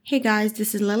Hey guys,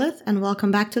 this is Lilith, and welcome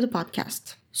back to the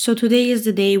podcast. So, today is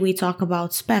the day we talk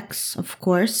about specs, of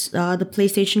course. The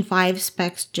PlayStation 5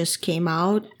 specs just came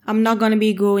out. I'm not gonna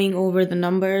be going over the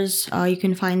numbers, you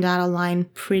can find that online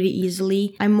pretty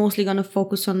easily. I'm mostly gonna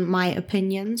focus on my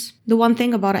opinions. The one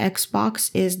thing about Xbox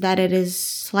is that it is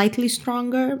slightly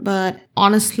stronger, but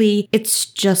honestly, it's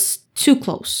just too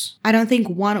close. I don't think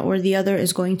one or the other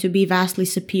is going to be vastly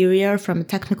superior from a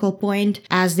technical point,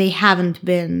 as they haven't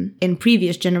been in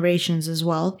previous generations as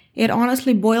well. It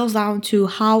honestly boils down to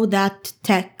how that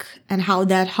tech and how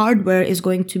that hardware is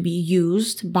going to be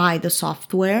used by the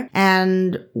software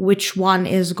and which one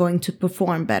is going to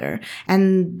perform better.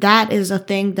 And that is a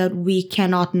thing that we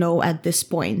cannot know at this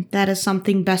point. That is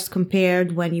something best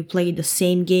compared when you play the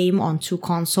same game on two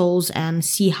consoles and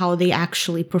see how they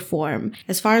actually perform.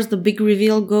 As far as the big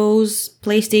reveal goes,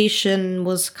 PlayStation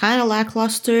was kind of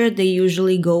lackluster. They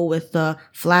usually go with the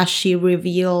flashy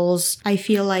reveals. I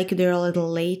feel like they're a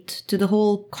little late to the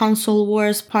whole console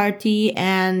wars party,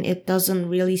 and it doesn't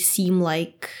really seem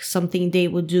like something they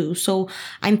would do. So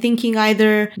I'm thinking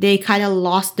either they kind of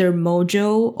lost their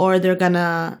mojo or they're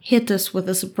gonna hit us with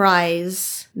a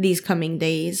surprise these coming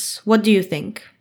days. What do you think?